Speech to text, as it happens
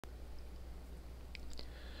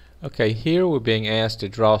Okay, here we're being asked to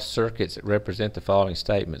draw circuits that represent the following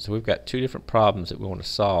statements. So we've got two different problems that we want to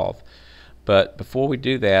solve. But before we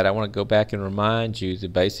do that, I want to go back and remind you the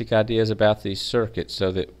basic ideas about these circuits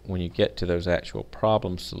so that when you get to those actual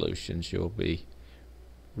problem solutions, you'll be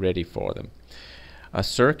ready for them. A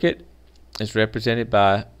circuit is represented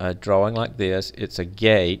by a drawing like this. It's a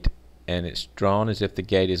gate, and it's drawn as if the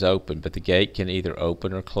gate is open, but the gate can either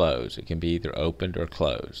open or close. It can be either opened or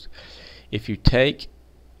closed. If you take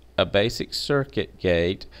a basic circuit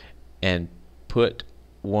gate and put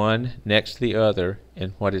one next to the other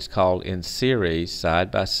in what is called in series,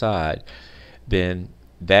 side by side, then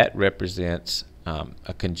that represents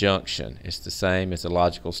a conjunction. It's the same as the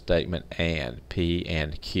logical statement and, P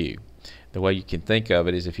and Q. The way you can think of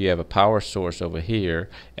it is if you have a power source over here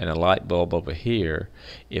and a light bulb over here,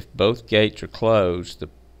 if both gates are closed,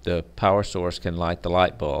 the power source can light the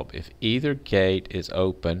light bulb. If either gate is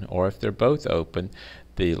open, or if they're both open,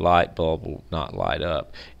 the light bulb will not light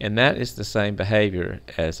up. And that is the same behavior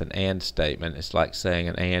as an AND statement. It's like saying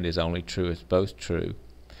an AND is only true if both true.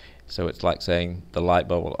 So it's like saying the light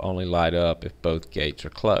bulb will only light up if both gates are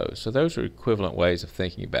closed. So those are equivalent ways of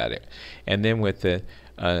thinking about it. And then with the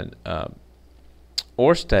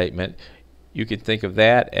OR statement, you can think of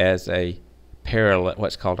that as a parallel,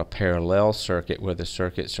 what's called a parallel circuit, where the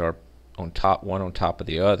circuits are on top, one on top of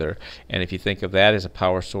the other. And if you think of that as a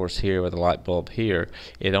power source here with a light bulb here,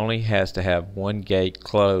 it only has to have one gate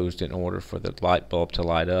closed in order for the light bulb to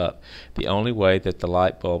light up. The only way that the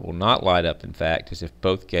light bulb will not light up, in fact, is if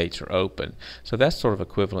both gates are open. So that's sort of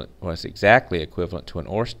equivalent, well, it's exactly equivalent to an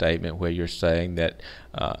OR statement, where you're saying that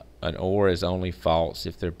an OR is only false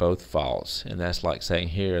if they're both false. And that's like saying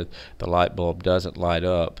here the light bulb doesn't light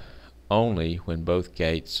up only when both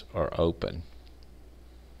gates are open.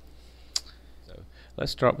 So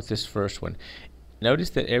let's start with this first one. Notice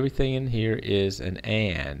that everything in here is an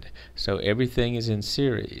AND, so everything is in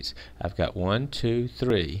series. I've got 1, 2,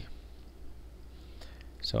 3.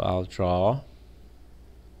 So I'll draw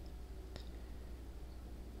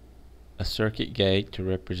a circuit gate to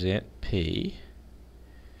represent P.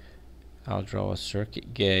 I'll draw a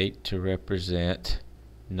circuit gate to represent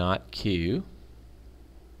not Q.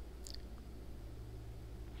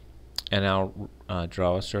 And I'll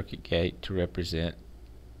draw a circuit gate to represent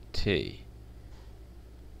T.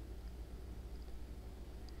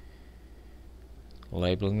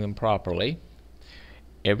 Labeling them properly.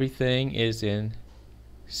 Everything is in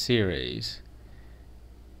series.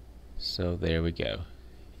 So there we go.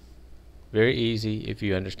 Very easy if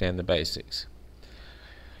you understand the basics.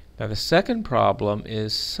 Now the second problem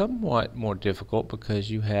is somewhat more difficult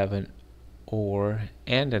because you have an OR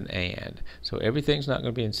and an AND. So everything's not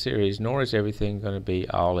going to be in series, nor is everything going to be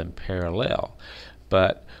all in parallel.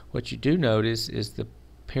 But what you do notice is the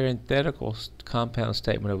parenthetical compound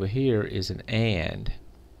statement over here is an AND.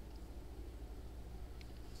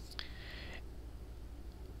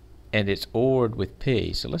 And it's ORed with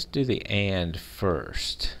P. So let's do the AND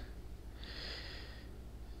first.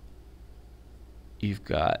 You've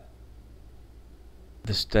got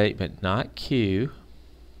the statement not Q,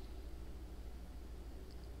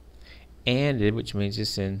 ANDed, which means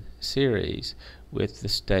it's in series, with the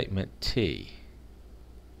statement T.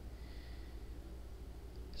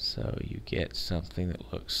 So you get something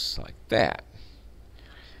that looks like that.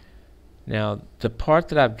 Now the part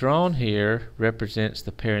that I've drawn here represents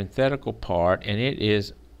the parenthetical part, and it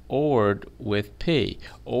is ORed with P.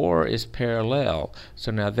 OR is parallel,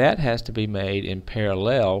 so now that has to be made in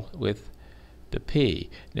parallel with the P.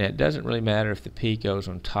 Now it doesn't really matter if the P goes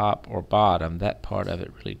on top or bottom. That part of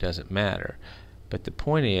it really doesn't matter. But the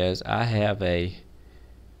point is, I have a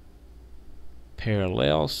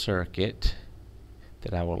parallel circuit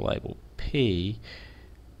that I will label P,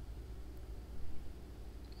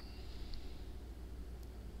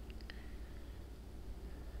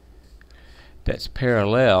 that's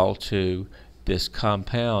parallel to this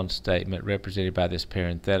compound statement represented by this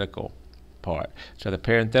parenthetical part. So the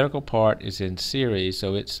parenthetical part is in series,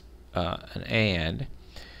 so it's an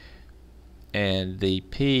and the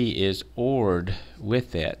P is ORed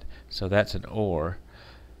with it, so that's an OR.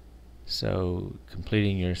 So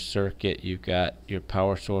completing your circuit, you've got your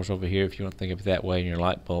power source over here, if you want to think of it that way, and your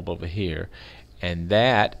light bulb over here. And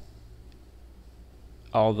that,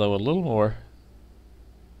 although a little more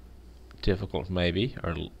difficult maybe,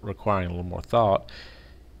 or requiring a little more thought,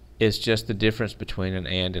 is just the difference between an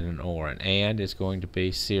AND and an OR. An AND is going to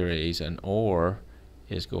be series, an OR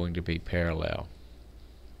is going to be parallel.